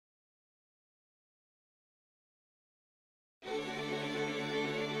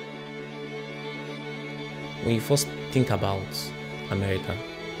When you first think about America,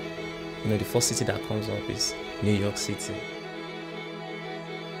 the first city that comes up is New York City.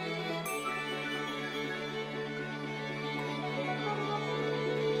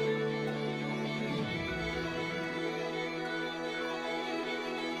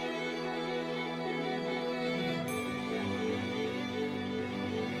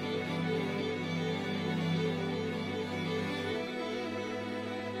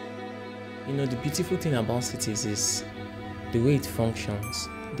 The beautiful thing about cities is the way it functions,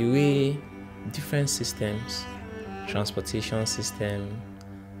 the way different systems, transportation system,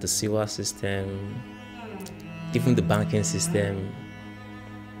 the sewer system, even the banking system,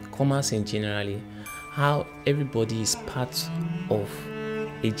 commerce in generally, how everybody is part of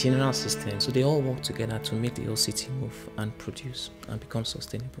a general system. So they all work together to make the whole city move and produce and become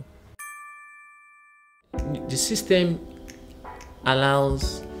sustainable. The system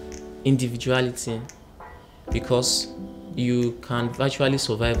allows individuality because you can virtually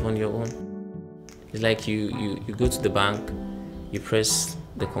survive on your own. It's like you go to the bank, you press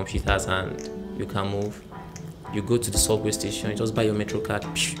the computers and you can move. You go to the subway station, you just buy your metro card.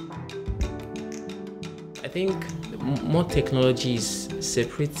 I think more technology is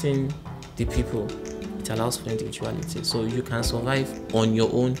separating the people. It allows for individuality, so you can survive on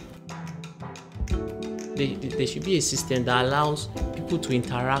your own. There should be a system that allows people to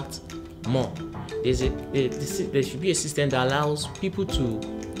interact more. There should be a system that allows people to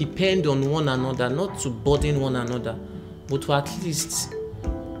depend on one another, not to burden one another, but to at least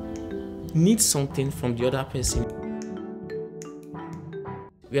need something from the other person.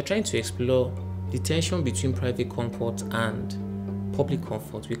 We are trying to explore the tension between private comfort and public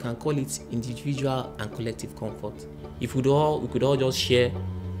comfort. We can call it individual and collective comfort. If we could all just share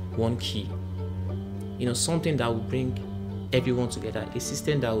one key, something that will bring everyone together, a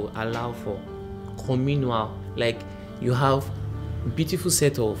system that will allow for communal, like you have a beautiful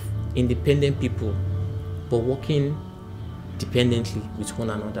set of independent people but working dependently with one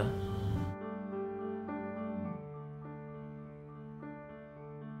another.